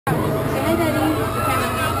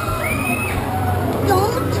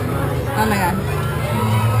Oh my god.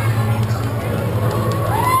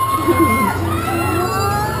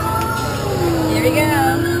 Here we go.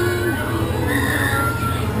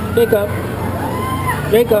 Jacob.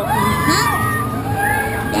 Jacob.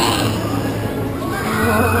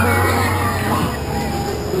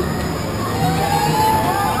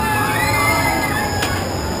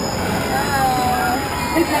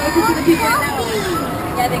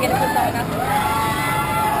 Yeah, they're gonna put someone else.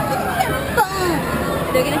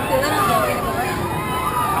 They're gonna fill it on the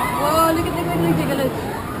whoa, look at the good look, take a look.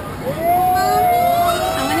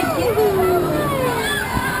 I'm gonna give you.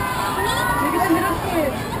 Look at the little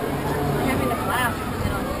kid. They're having a laugh.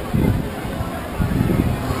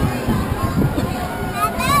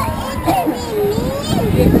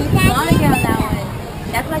 You're too small to get on that one.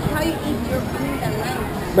 That's like how you eat your food and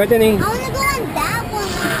lunch. Bethany. I wanna go on that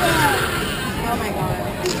one up there. Oh my god.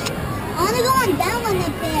 I wanna go on that one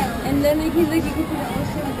up there. And then if you look, you can see the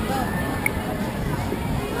ocean at the boat.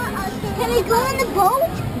 Can we go on the boat?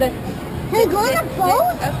 Can we go on the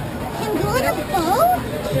boat? Can we go on the boat?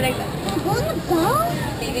 Do like that. Can we go on the boat?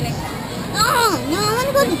 Maybe like that. Oh, no, I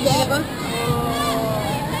wanna go to there.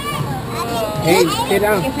 Hey, sit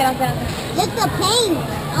down. Okay, sit down, sit down. Look, the plane.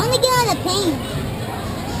 I wanna get on the plane.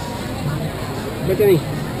 Bethany.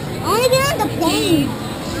 I wanna get on the plane.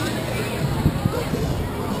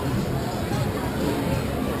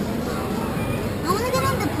 I wanna get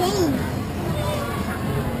on the plane.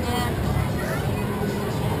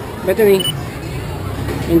 Bethany.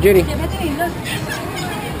 And Judy. Yeah, Bethany, look.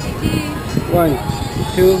 One,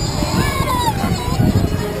 two.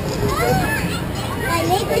 My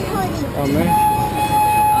leg recording. Oh man.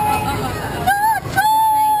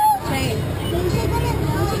 Train.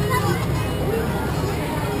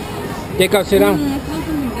 Jacob, sit down. It smells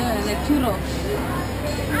something good, like churros.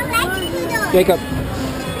 I like Cheetos. Jacob.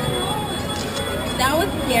 That was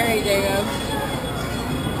scary, Jacob.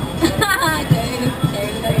 Jacob is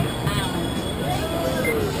scary.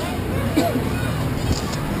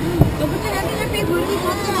 Don't put your hands in your face. What are we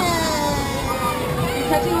talking about? You're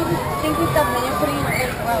touching all this stinky stuff and then you're putting it in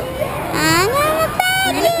your throat. I'm gonna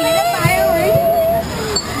You're gonna clean the fireworks.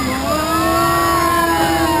 Wow.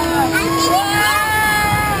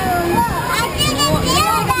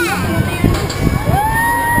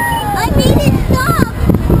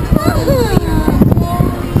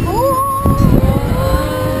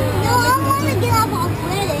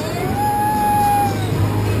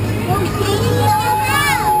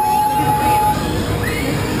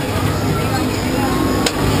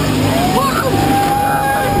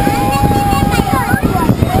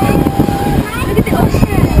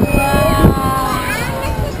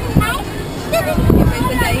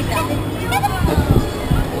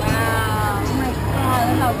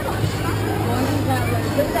 Oh my god,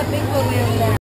 look at that big boat we have there.